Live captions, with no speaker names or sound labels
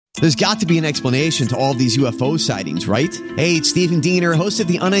There's got to be an explanation to all of these UFO sightings, right? Hey, it's Stephen Diener, host of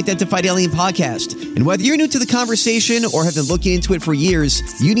the Unidentified Alien Podcast. And whether you're new to the conversation or have been looking into it for years,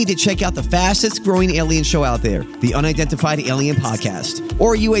 you need to check out the fastest growing alien show out there, the Unidentified Alien Podcast,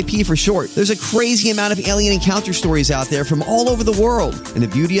 or UAP for short. There's a crazy amount of alien encounter stories out there from all over the world. And the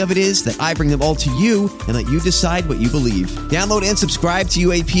beauty of it is that I bring them all to you and let you decide what you believe. Download and subscribe to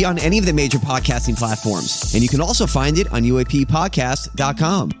UAP on any of the major podcasting platforms. And you can also find it on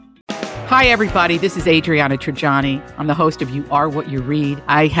UAPpodcast.com. Hi, everybody. This is Adriana Trajani. I'm the host of You Are What You Read.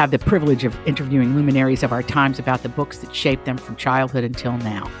 I have the privilege of interviewing luminaries of our times about the books that shaped them from childhood until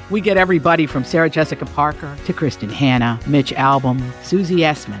now. We get everybody from Sarah Jessica Parker to Kristen Hanna, Mitch Albom, Susie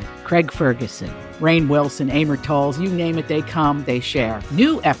Essman, Craig Ferguson, Rainn Wilson, Amor Tolls, you name it, they come, they share.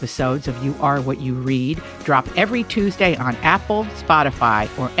 New episodes of You Are What You Read drop every Tuesday on Apple, Spotify,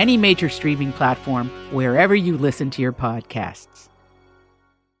 or any major streaming platform wherever you listen to your podcasts.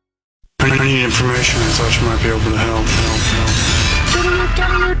 Any information I thought you might be able to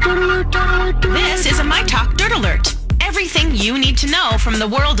help. This is a My Talk Dirt Alert. Everything you need to know from the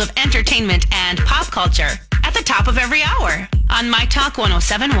world of entertainment and pop culture at the top of every hour on My Talk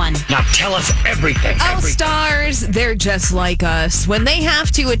 107.1. Now tell us everything. Stars, they're just like us. When they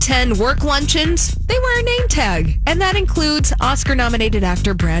have to attend work luncheons, they wear a name tag. And that includes Oscar-nominated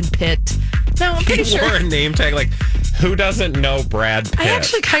actor Brad Pitt. Now, I'm pretty sure... wore a name tag like... Who doesn't know Brad Pitt? I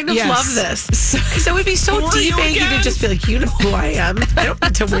actually kind of love this. Because it would be so devague you to just be like, you know who I am. I don't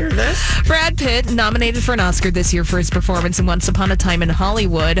need to wear this. Brad Pitt, nominated for an Oscar this year for his performance in Once Upon a Time in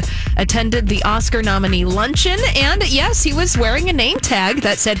Hollywood, attended the Oscar nominee luncheon. And yes, he was wearing a name tag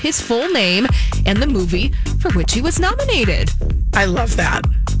that said his full name and the movie for which he was nominated. I love that.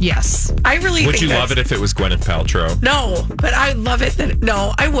 Yes. I really Would you love it if it was Gwyneth Paltrow? No, but I love it that...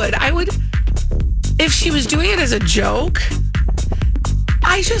 No, I would. If she was doing it as a joke,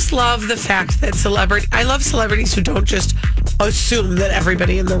 I just love the fact that I love celebrities who don't just assume that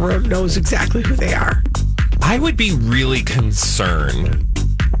everybody in the room knows exactly who they are. I would be really concerned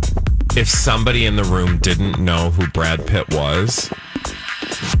if somebody in the room didn't know who Brad Pitt was.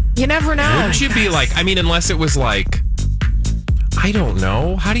 You never know. Would you be like, I mean, unless it was like, I don't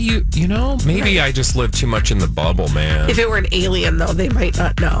know. How do you maybe I just live too much in the bubble, man. If it were an alien, though, they might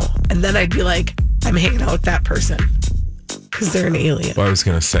not know. And then I'd be like, I'm hanging out with that person because they're an alien. Well, I was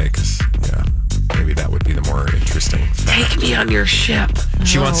going to say, because, maybe that would be the more interesting fact. Take me on your ship.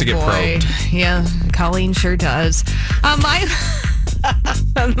 She wants to get probed. Yeah, Colleen sure does.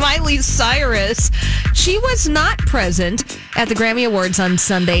 Miley Cyrus, she was not present at the Grammy Awards on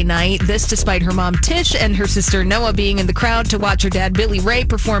Sunday night. This despite her mom Tish and her sister Noah being in the crowd to watch her dad Billy Ray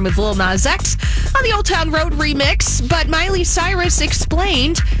perform with Lil Nas X on the Old Town Road remix. But Miley Cyrus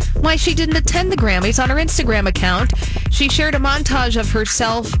explained why she didn't attend the Grammys on her Instagram account. She shared a montage of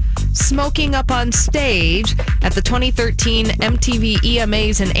herself smoking up on stage at the 2013 MTV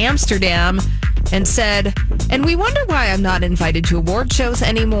EMAs in Amsterdam and said, "And we wonder why I'm not invited to award shows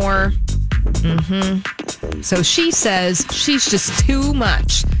anymore." So she says she's just too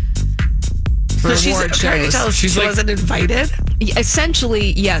much for so award she's trying to tell us she wasn't invited?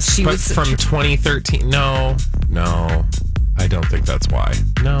 Essentially, yes, she was. From 2013. No. I don't think that's why.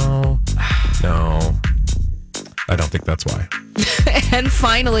 No. I don't think that's why. And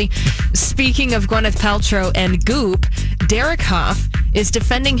finally, speaking of Gwyneth Paltrow and Goop, Derek Hough is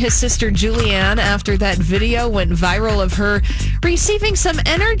defending his sister Julianne after that video went viral of her receiving some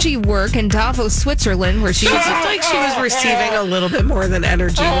energy work in Davos, Switzerland, where she looked like she was receiving a little bit more than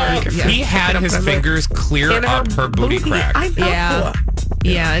energy work. He had his fingers clear up her booty crack. I know.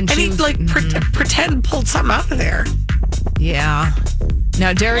 Yeah. And he pretend pulled something out of there. Yeah.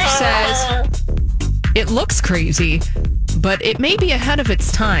 Now, Derek says it looks crazy, but it may be ahead of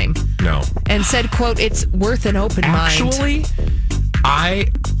its time. No. And said, quote, "It's worth an open mind." Actually, I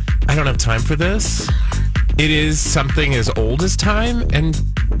don't have time for this. It is something as old as time, and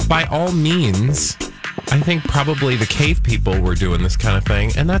by all means, I think probably the cave people were doing this kind of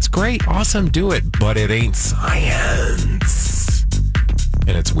thing, and that's great. Awesome, do it. But it ain't science.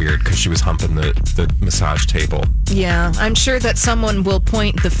 And it's weird because she was humping the massage table. Yeah, I'm sure that someone will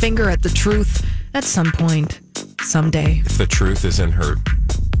point the finger at the truth at some point, someday. If the truth is in her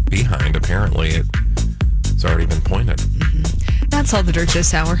behind, apparently it's already been pointed. Mm-hmm. That's all the dirt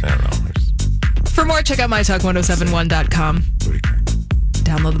this hour. I don't know. For more, check out mytalk1071.com.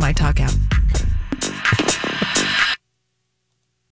 Download the MyTalk app.